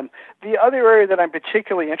momentum. The other area that I'm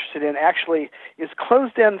particularly interested in actually is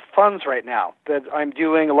closed-end funds right now that I'm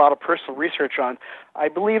doing a lot of personal research on. I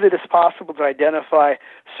believe it is possible to identify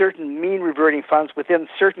certain mean reverting funds within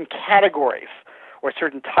certain categories or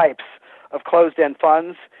certain types of closed-end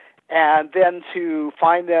funds, and then to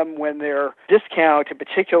find them when their discount in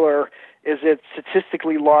particular is at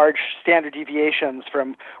statistically large standard deviations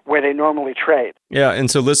from where they normally trade. Yeah, and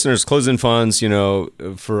so listeners, closed-end funds, you know,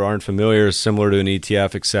 aren't familiar, similar to an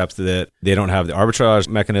ETF, except that they don't have the arbitrage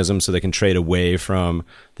mechanism, so they can trade away from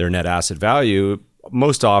their net asset value.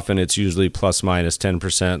 Most often it's usually plus minus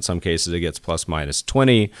 10%. Some cases it gets plus minus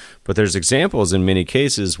 20, but there's examples in many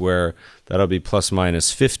cases where that'll be plus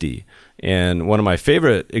minus 50. And one of my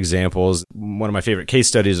favorite examples, one of my favorite case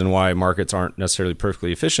studies and why markets aren't necessarily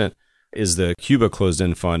perfectly efficient is the Cuba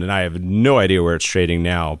closed-end fund. And I have no idea where it's trading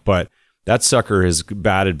now, but that sucker has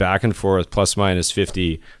batted back and forth plus minus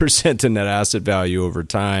 50% in net asset value over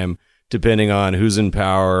time, depending on who's in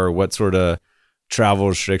power, what sort of travel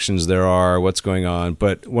restrictions there are, what's going on.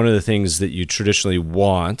 But one of the things that you traditionally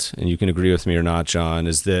want, and you can agree with me or not, John,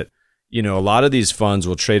 is that, a lot of these funds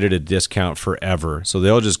will trade at a discount forever. So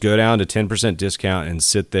they'll just go down to 10% discount and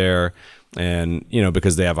sit there and,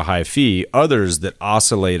 because they have a high fee. Others that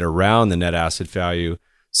oscillate around the net asset value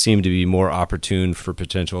seem to be more opportune for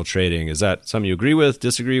potential trading. Is that something you agree with,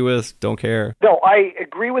 disagree with, don't care? No, I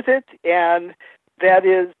agree with it. And that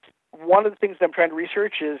is one of the things I'm trying to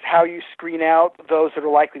research is how you screen out those that are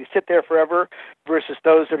likely to sit there forever versus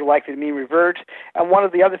those that are likely to mean revert. And one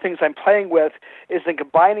of the other things I'm playing with is then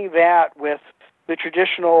combining that with the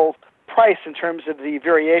traditional price in terms of the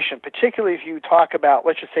variation, particularly if you talk about,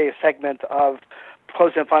 let's just say, a segment of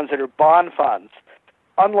closed-end funds that are bond funds.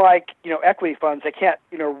 Unlike, equity funds, they can't,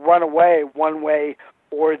 run away one way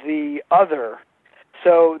or the other.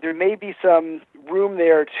 So there may be some room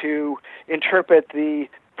there to interpret the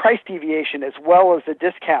price deviation as well as the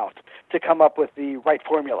discount to come up with the right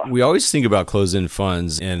formula. We always think about closed-end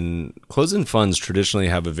funds, and closed-end funds traditionally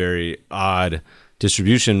have a very odd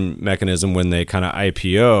distribution mechanism. When they kind of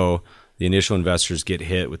IPO, the initial investors get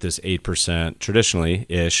hit with this 8%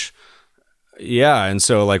 traditionally-ish. Yeah, and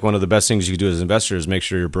so like one of the best things you can do as an investor is make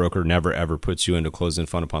sure your broker never ever puts you into closed-end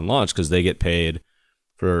fund upon launch, because they get paid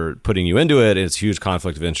for putting you into it. It's a huge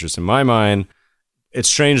conflict of interest in my mind. It's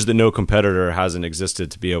strange that no competitor hasn't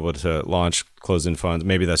existed to be able to launch closed-end funds.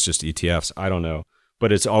 Maybe that's just ETFs. I don't know.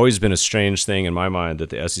 But it's always been a strange thing in my mind that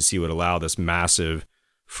the SEC would allow this massive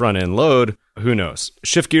front-end load. Who knows?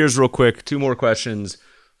 Shift gears real quick. 2 more questions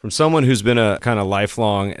from someone who's been a kind of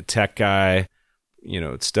lifelong tech guy,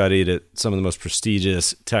 studied at some of the most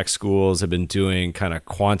prestigious tech schools, have been doing kind of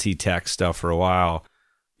quanti tech stuff for a while.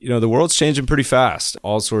 The world's changing pretty fast.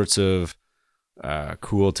 All sorts of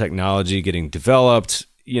cool technology getting developed.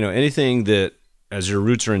 Anything that, as your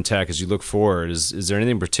roots are in tech, as you look forward, is there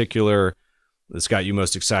anything in particular that's got you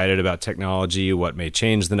most excited about technology? What may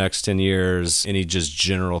change the next 10 years? Any just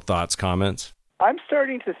general thoughts, comments? I'm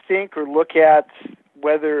starting to think or look at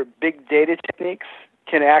whether big data techniques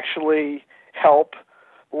can actually help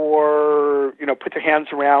or, put their hands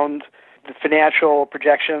around the financial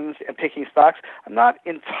projections and picking stocks. I'm not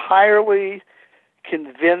entirely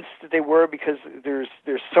convinced that they were, because there's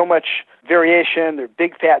so much variation, they're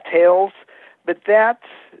big fat tails, but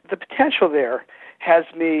the potential there has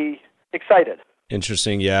me excited.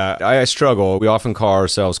 Interesting. Yeah, I struggle. We often call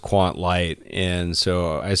ourselves quant light, and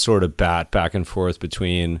so I sort of bat back and forth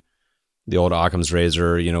between the old Occam's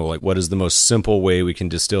razor, like what is the most simple way we can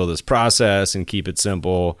distill this process and keep it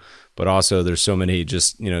simple, but also there's so many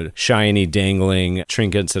just, shiny dangling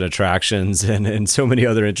trinkets and attractions and so many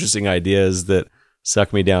other interesting ideas that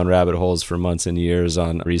suck me down rabbit holes for months and years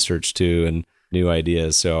on research too and new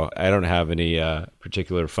ideas. So I don't have any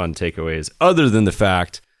particular fun takeaways other than the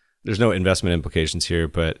fact there's no investment implications here,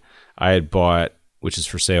 but I had bought, which is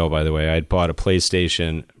for sale, by the way, I had bought a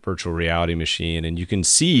PlayStation virtual reality machine, and you can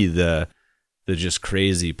see the just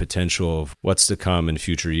crazy potential of what's to come in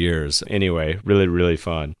future years. Anyway, really, really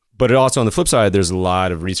fun. But also on the flip side, there's a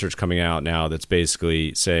lot of research coming out now that's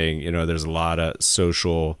basically saying, there's a lot of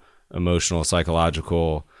social, emotional,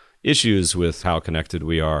 psychological issues with how connected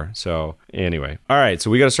we are. So anyway, all right. So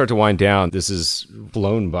we got to start to wind down. This is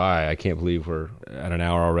blown by. I can't believe we're at an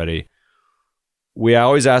hour already. We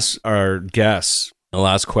always ask our guests the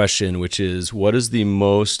last question, which is, what is the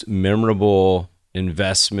most memorable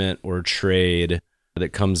investment or trade that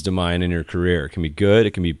comes to mind in your career? It can be good,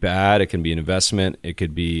 it can be bad, it can be an investment, it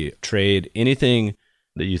could be trade, anything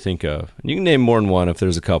that you think of. And you can name more than one if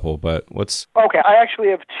there's a couple, but what's... Okay, I actually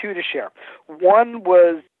have 2 to share. One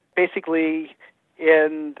was basically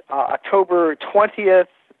in October 20th,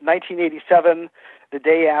 1987, the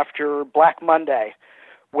day after Black Monday,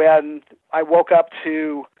 when I woke up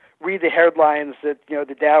to read the headlines that,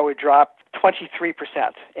 the Dow had dropped 23%.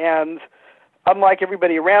 And unlike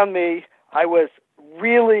everybody around me, I was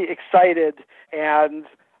really excited, and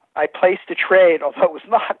I placed a trade, although it was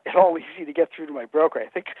not at all easy to get through to my broker. I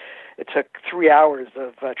think it took 3 hours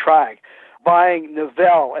of trying, buying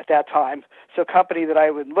Novell at that time, so a company that I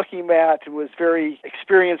was looking at and was very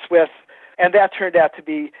experienced with, and that turned out to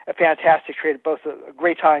be a fantastic trade, both a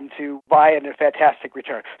great time to buy and a fantastic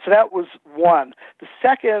return. So that was one. The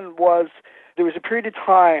second was there was a period of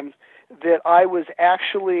time that I was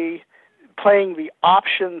actually playing the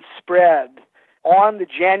option spread on the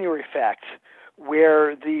January effect,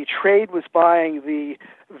 where the trade was buying the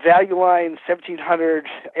value line 1700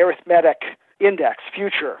 arithmetic index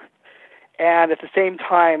future, and at the same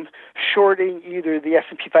time shorting either the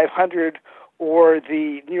S&P 500 or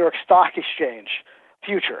the New York Stock Exchange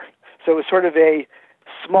future. So it was sort of a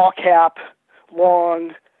small cap,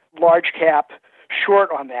 long, large cap, short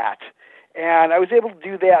on that. And I was able to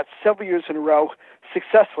do that several years in a row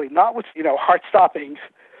successfully, not with, heart-stopping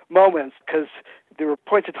moments, because there were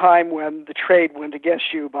points of time when the trade went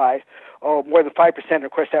against you by, more than 5%. And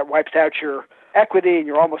of course, that wipes out your equity, and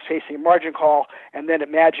you're almost facing a margin call, and then it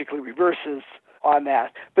magically reverses on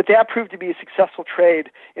that. But that proved to be a successful trade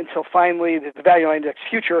until finally the value line index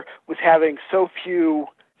future was having so few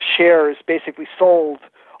shares basically sold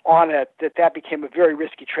on it that became a very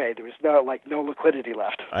risky trade. There was no liquidity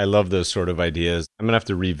left. I love those sort of ideas. I'm gonna have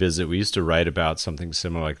to revisit. We used to write about something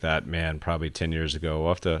similar like that, probably 10 years ago.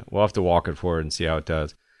 We'll have to walk it forward and see how it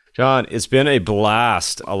does. John, it's been a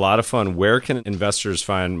blast, a lot of fun. Where can investors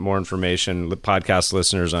find more information, podcast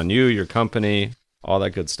listeners, on you, your company, all that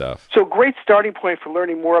good stuff? So a great starting point for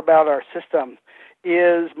learning more about our system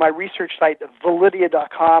is my research site,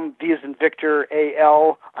 validia.com, V as in Victor,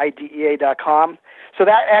 ALIDEA.com. So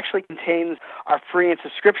that actually contains our free and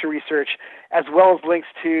subscription research, as well as links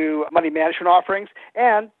to money management offerings.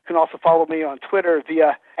 And you can also follow me on Twitter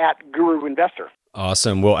via @GuruInvestor.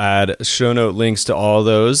 Awesome. We'll add show note links to all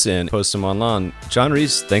those and post them online. John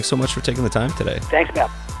Reese, thanks so much for taking the time today. Thanks,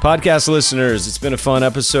 Matt. Podcast listeners, it's been a fun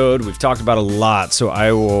episode. We've talked about a lot, so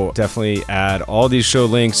I will definitely add all these show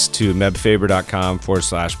links to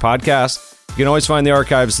mebfaber.com/podcast. You can always find the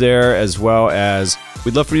archives there, as well as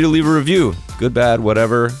we'd love for you to leave a review. Good, bad,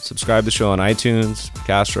 whatever. Subscribe to the show on iTunes,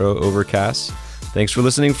 Castro, Overcast. Thanks for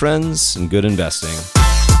listening, friends, and good investing.